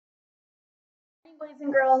Boys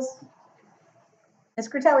and girls, Miss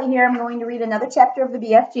Critelli here. I'm going to read another chapter of the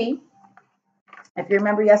BFG. If you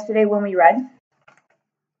remember yesterday when we read,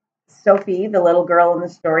 Sophie, the little girl in the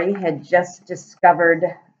story, had just discovered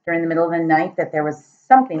during the middle of the night that there was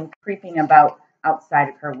something creeping about outside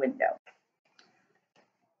of her window.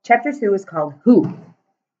 Chapter 2 is called Who?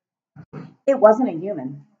 It wasn't a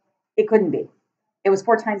human. It couldn't be. It was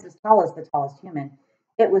 4 times as tall as the tallest human.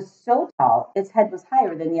 It was so tall, its head was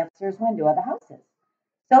higher than the upstairs window of the houses.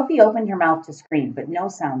 Sophie opened her mouth to scream, but no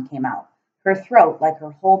sound came out. Her throat, like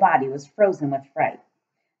her whole body, was frozen with fright.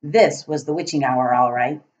 This was the witching hour, all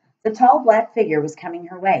right. The tall black figure was coming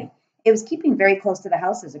her way. It was keeping very close to the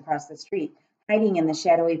houses across the street, hiding in the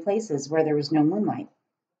shadowy places where there was no moonlight.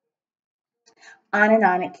 On and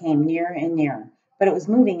on it came, nearer and nearer, but it was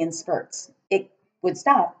moving in spurts. It would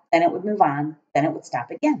stop, then it would move on, then it would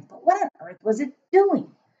stop again. But what on earth was it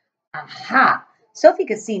doing? Aha! Sophie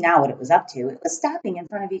could see now what it was up to. It was stopping in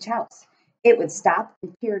front of each house. It would stop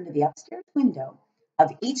and peer into the upstairs window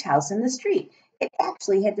of each house in the street. It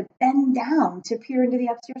actually had to bend down to peer into the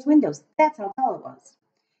upstairs windows. That's how tall it was.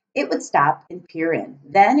 It would stop and peer in.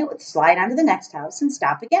 Then it would slide onto the next house and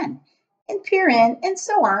stop again, and peer in, and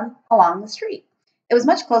so on along the street. It was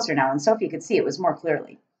much closer now, and Sophie could see it was more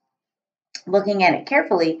clearly. Looking at it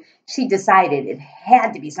carefully, she decided it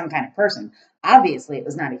had to be some kind of person. Obviously, it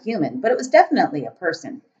was not a human, but it was definitely a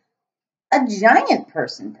person. A giant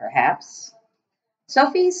person, perhaps.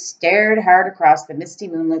 Sophie stared hard across the misty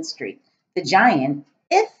moonlit street. The giant,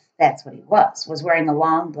 if that's what he was wearing a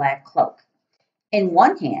long black cloak. In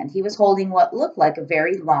one hand, he was holding what looked like a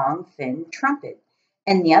very long, thin trumpet.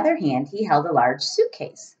 In the other hand, he held a large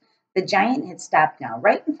suitcase. The giant had stopped now,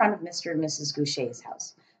 right in front of Mr. and Mrs. Goucher's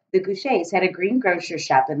house. The Gouchers had a green grocer's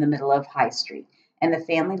shop in the middle of High Street, and the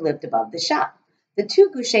family lived above the shop. The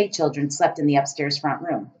 2 Goucher children slept in the upstairs front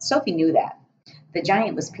room. Sophie knew that. The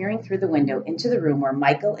giant was peering through the window into the room where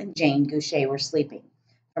Michael and Jane Goucher were sleeping.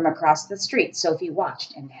 From across the street, Sophie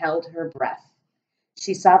watched and held her breath.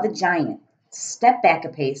 She saw the giant step back a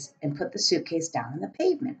pace and put the suitcase down on the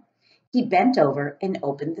pavement. He bent over and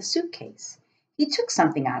opened the suitcase. He took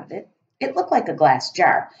something out of it. It looked like a glass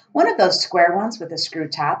jar, one of those square ones with a screw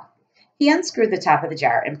top. He unscrewed the top of the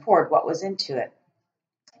jar and poured what was into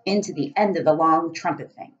the end of the long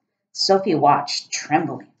trumpet thing. Sophie watched,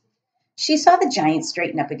 trembling. She saw the giant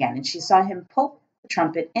straighten up again, and she saw him poke the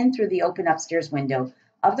trumpet in through the open upstairs window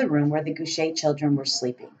of the room where the Goucher children were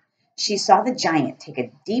sleeping. She saw the giant take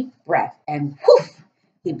a deep breath, and whoof,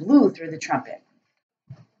 he blew through the trumpet.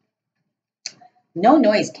 No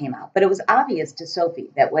noise came out, but it was obvious to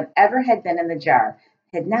Sophie that whatever had been in the jar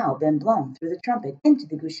had now been blown through the trumpet into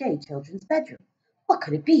the Goucher children's bedroom. What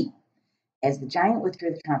could it be? As the giant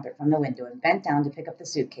withdrew the trumpet from the window and bent down to pick up the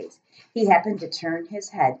suitcase, he happened to turn his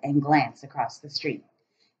head and glance across the street.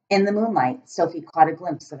 In the moonlight, Sophie caught a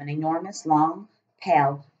glimpse of an enormous, long,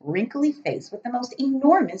 pale, wrinkly face with the most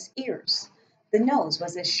enormous ears. The nose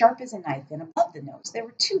was as sharp as a knife, and above the nose there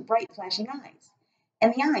were 2 bright, flashing eyes.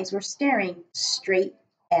 And the eyes were staring straight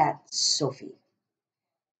at Sophie.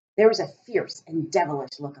 There was a fierce and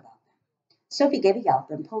devilish look about them. Sophie gave a yelp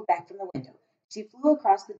and pulled back from the window. She flew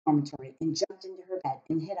across the dormitory and jumped into her bed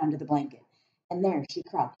and hid under the blanket. And there she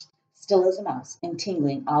crouched, still as a mouse and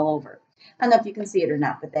tingling all over. I don't know if you can see it or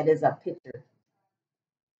not, but that is a picture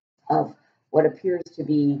of what appears to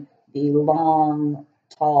be the long,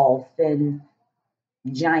 tall, thin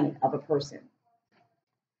giant of a person.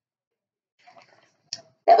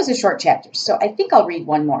 That was a short chapter, so I think I'll read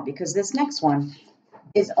one more because this next one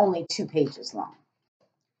is only 2 pages long.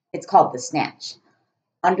 It's called The Snatch.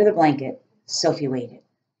 Under the blanket, Sophie waited.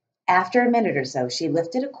 After a minute or so, she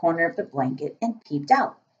lifted a corner of the blanket and peeped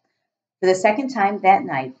out. For the second time that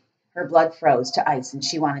night, her blood froze to ice and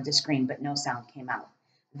she wanted to scream, but no sound came out.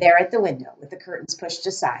 There at the window, with the curtains pushed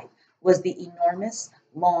aside, was the enormous,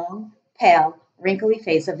 long, pale, wrinkly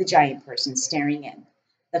face of the giant person staring in.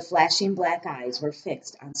 The flashing black eyes were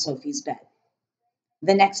fixed on Sophie's bed.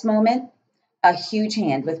 The next moment, a huge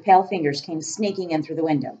hand with pale fingers came snaking in through the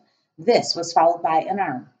window. This was followed by an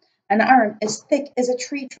arm as thick as a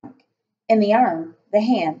tree trunk. In the arm, the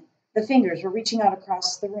hand, the fingers were reaching out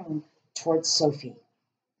across the room towards Sophie.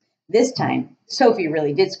 This time, Sophie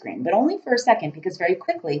really did scream, but only for a second because very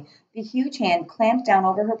quickly the huge hand clamped down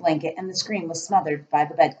over her blanket and the scream was smothered by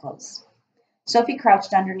the bedclothes. Sophie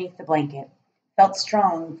crouched underneath the blanket, felt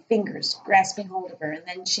strong fingers grasping hold of her, and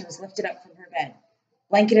then she was lifted up from her bed,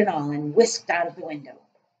 blanket and all, and whisked out of the window.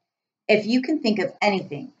 If you can think of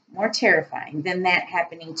anything more terrifying than that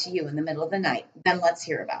happening to you in the middle of the night, then let's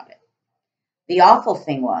hear about it. The awful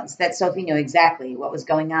thing was that Sophie knew exactly what was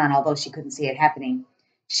going on, although she couldn't see it happening.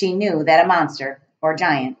 She knew that a monster, or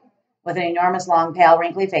giant, with an enormous, long, pale,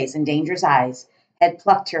 wrinkly face and dangerous eyes, had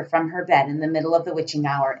plucked her from her bed in the middle of the witching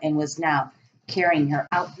hour and was now carrying her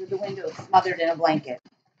out through the window, smothered in a blanket.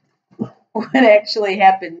 What actually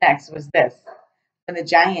happened next was this. When the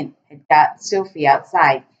giant had got Sophie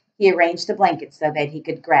outside, he arranged the blanket so that he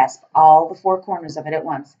could grasp all the four corners of it at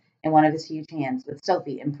once in one of his huge hands, with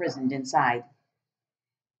Sophie imprisoned inside.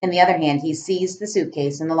 In the other hand, he seized the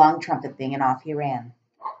suitcase and the long trumpet thing, and off he ran.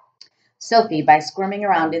 Sophie, by squirming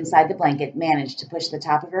around inside the blanket, managed to push the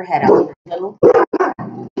top of her head out.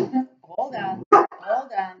 Hold on.